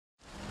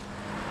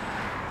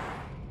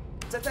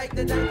to take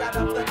the dent out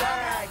of the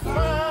bag.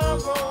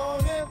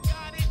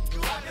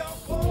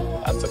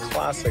 That's a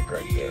classic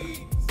right there.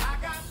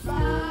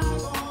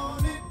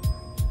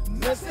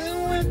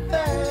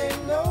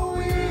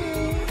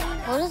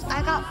 What does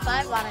I Got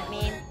 5 on it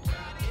mean?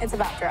 It's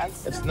about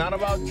drugs. It's not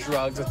about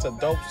drugs. It's a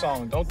dope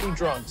song. Don't do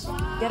drugs.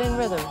 Get in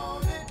rhythm.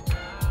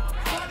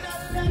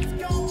 There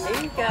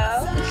you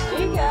go.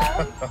 There you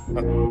go.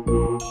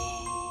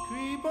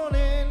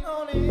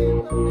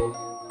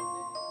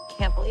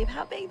 Can't believe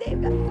how big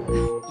they've got.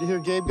 Did you hear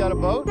Gabe got a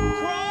boat?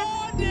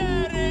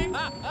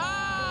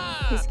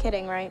 He's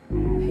kidding, right?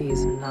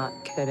 He's not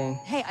kidding.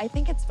 Hey, I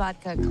think it's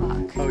vodka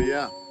o'clock. Oh,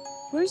 yeah.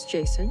 Where's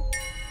Jason?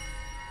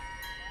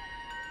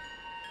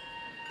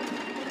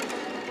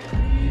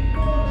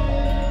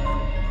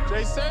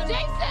 Jason?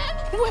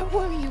 Where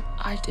were you?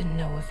 I didn't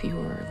know if you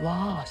were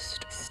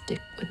lost.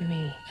 Stick with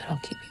me, and I'll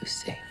keep you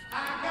safe.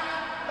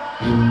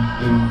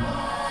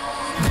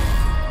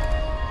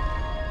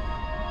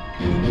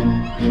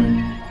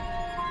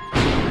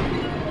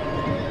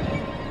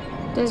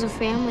 There's a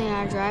family in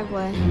our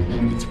driveway.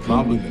 It's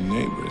probably the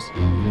neighbors.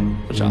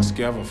 But y'all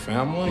scared of a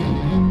family?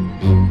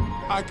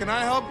 Hi, can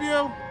I help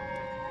you?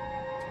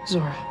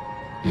 Zora,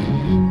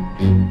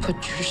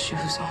 put your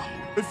shoes on.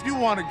 If you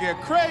want to get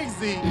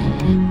crazy,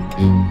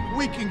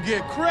 we can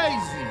get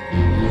crazy.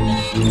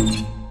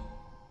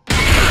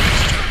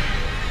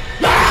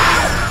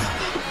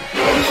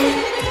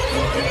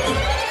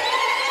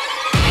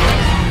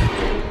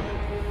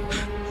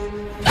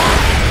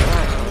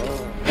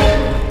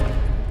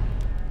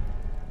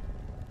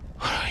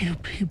 What are you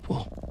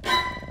people?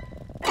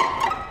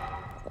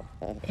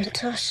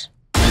 It's us.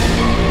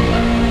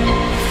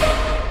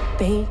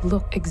 They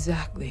look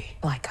exactly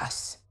like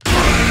us.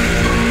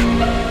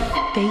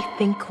 They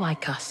think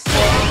like us.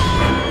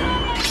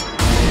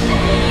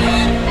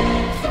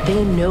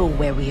 They know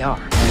where we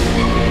are.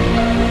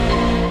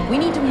 We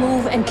need to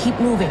move and keep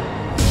moving.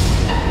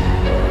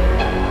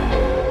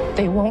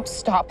 They won't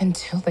stop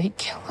until they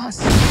kill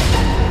us.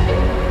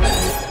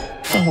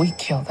 Or we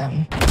kill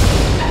them.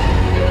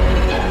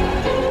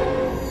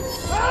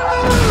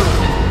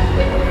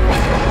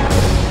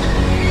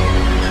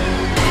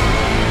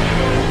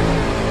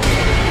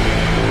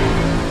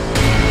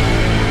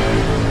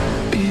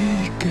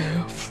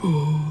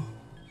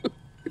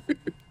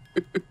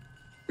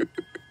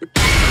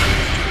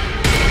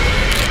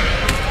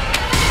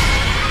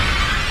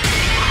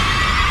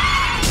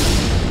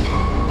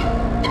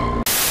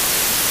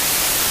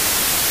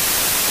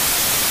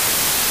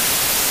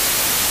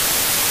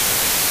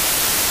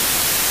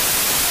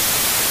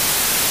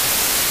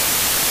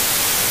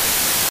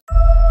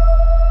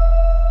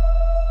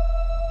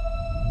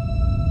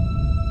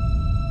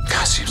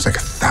 Seems like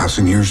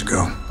 1,000 years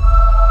ago.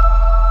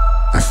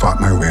 I fought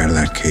my way out of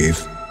that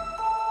cave,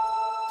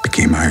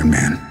 became Iron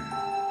Man.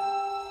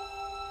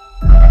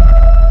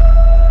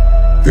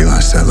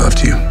 Realized I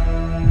loved you.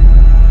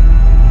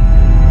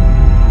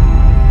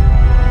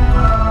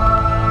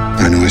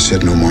 I know I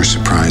said no more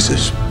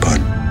surprises,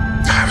 but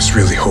I was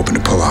really hoping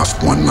to pull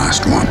off one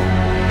last one.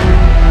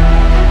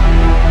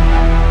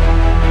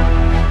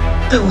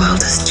 The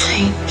world has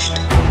changed.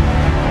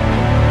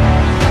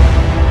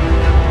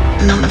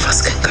 None of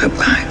us can go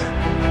back.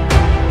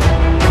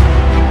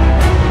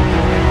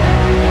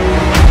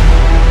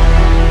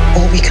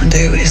 All we can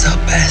do is our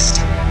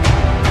best.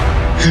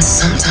 And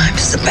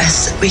sometimes the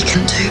best that we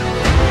can do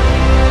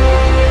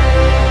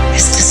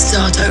is to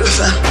start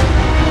over.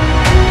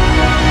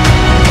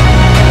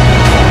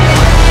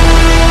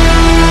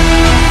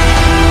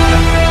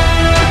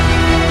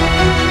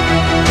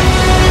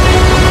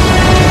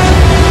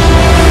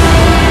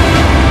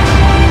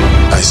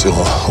 I saw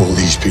all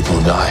these people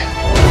die.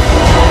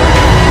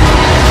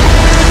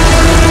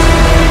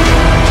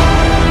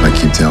 I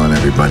keep telling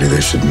everybody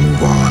they should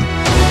move on.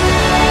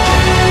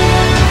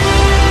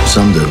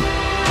 Some do,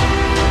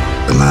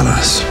 but not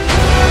us.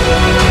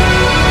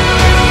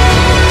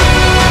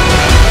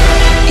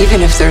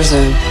 Even if there's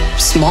a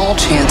small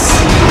chance,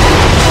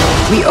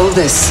 we owe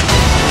this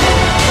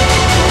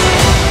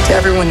to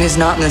everyone who's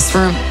not in this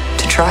room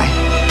to try.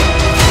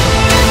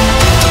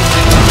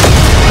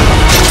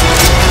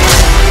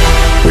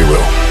 We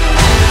will.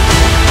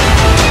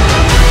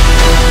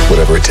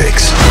 Whatever it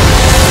takes.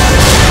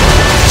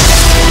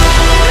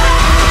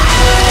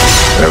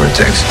 Whatever it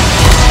takes.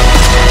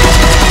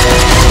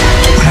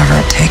 Whatever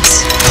it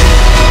takes.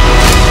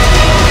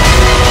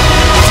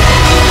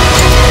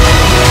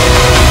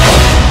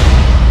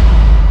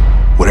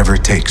 Whatever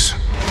it takes.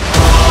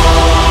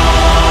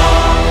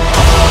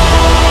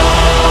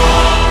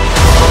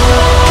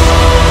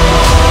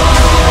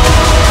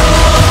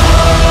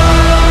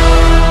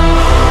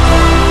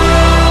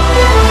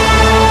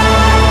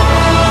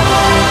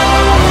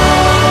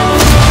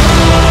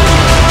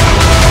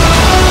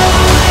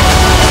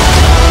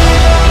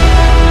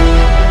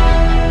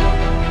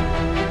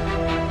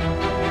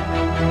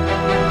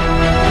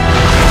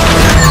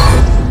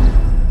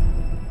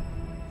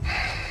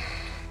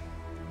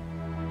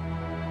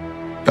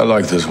 I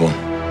like this one.